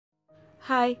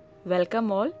Hi,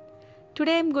 welcome all.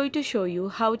 Today I am going to show you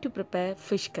how to prepare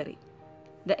fish curry.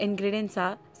 The ingredients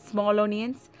are small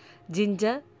onions,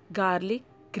 ginger, garlic,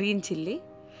 green chilli,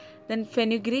 then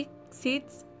fenugreek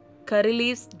seeds, curry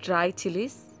leaves, dry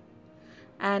chilies,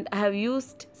 and I have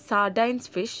used sardines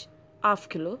fish half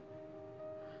kilo,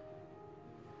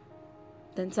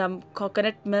 then some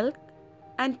coconut milk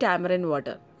and tamarind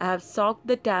water. I have soaked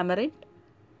the tamarind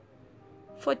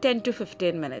for 10 to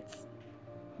 15 minutes.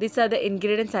 These are the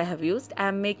ingredients I have used. I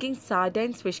am making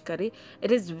sardines fish curry.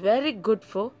 It is very good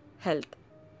for health.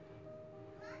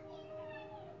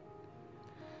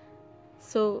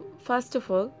 So first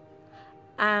of all,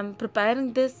 I am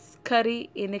preparing this curry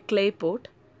in a clay pot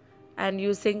and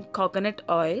using coconut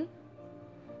oil.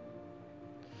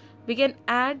 We can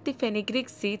add the fenugreek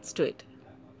seeds to it.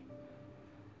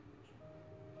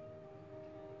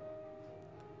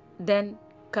 Then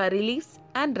curry leaves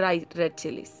and red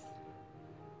chilies.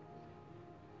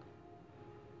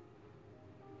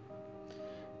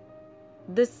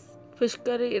 This fish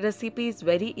curry recipe is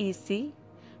very easy.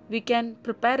 We can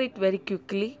prepare it very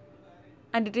quickly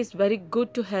and it is very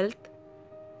good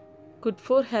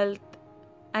for health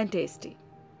and tasty.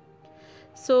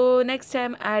 So next I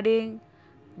am adding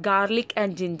garlic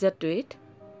and ginger to it.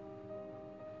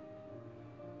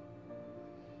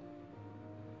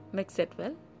 Mix it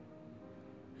well.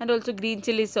 And also green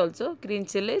chilies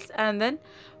and then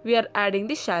we are adding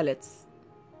the shallots,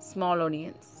 small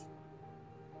onions.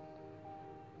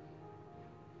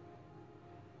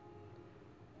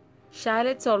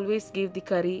 Shallots always give the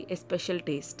curry a special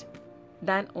taste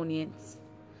than onions.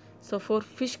 So for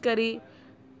fish curry,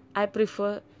 I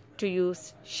prefer to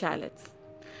use shallots.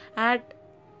 Add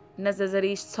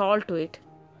necessary salt to it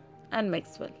and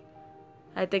mix well.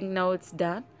 I think now it's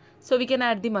done. So we can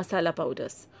add the masala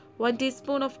powders. 1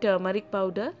 teaspoon of turmeric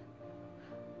powder,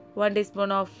 1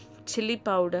 teaspoon of chili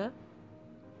powder,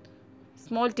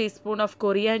 small teaspoon of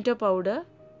coriander powder,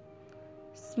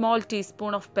 small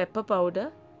teaspoon of pepper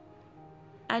powder,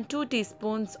 and 2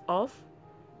 teaspoons of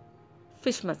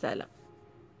fish masala.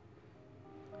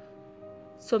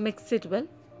 So mix it well.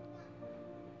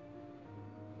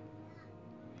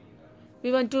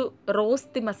 We want to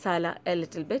roast the masala a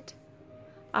little bit.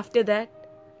 After that,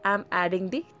 I am adding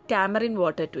the tamarind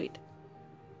water to it.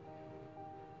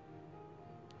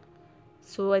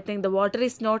 So I think the water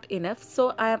is not enough,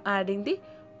 so I am adding the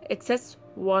excess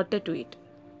water to it.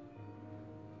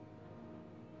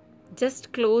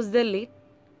 Just close the lid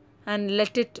and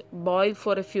let it boil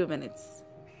for a few minutes.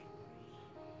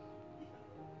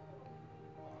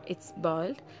 It's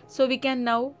boiled, so we can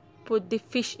now put the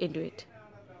fish into it.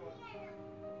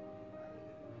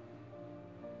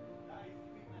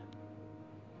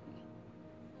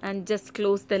 And just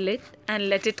close the lid and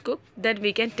let it cook. Then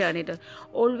we can turn it on.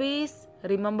 Always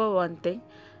remember one thing,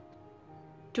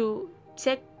 to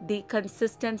check the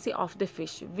consistency of the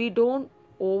fish. We don't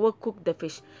overcook the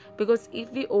fish, because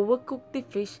if we overcook the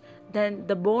fish, then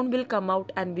the bone will come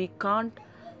out and we can't,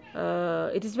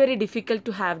 it is very difficult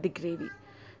to have the gravy.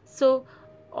 So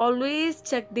always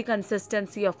check the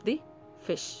consistency of the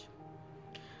fish.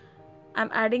 I'm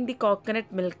adding the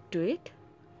coconut milk to it.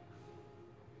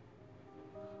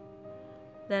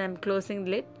 Then I'm closing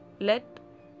the lid. Let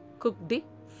cook the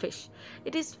fish.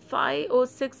 It is 5 or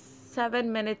 6,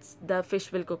 7 minutes the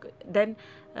fish will cook. Then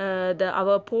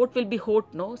our pot will be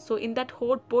hot, no? So in that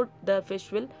hot pot the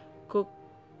fish will cook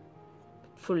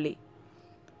fully.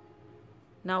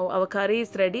 Now our curry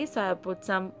is ready. So I have put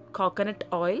some coconut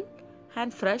oil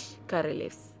and fresh curry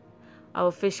leaves.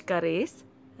 Our fish curry is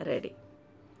ready.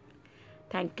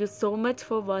 Thank you so much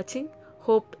for watching.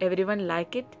 Hope everyone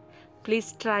like it.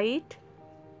 Please try it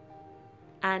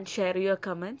and share your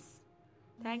comments.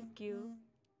 Thank you.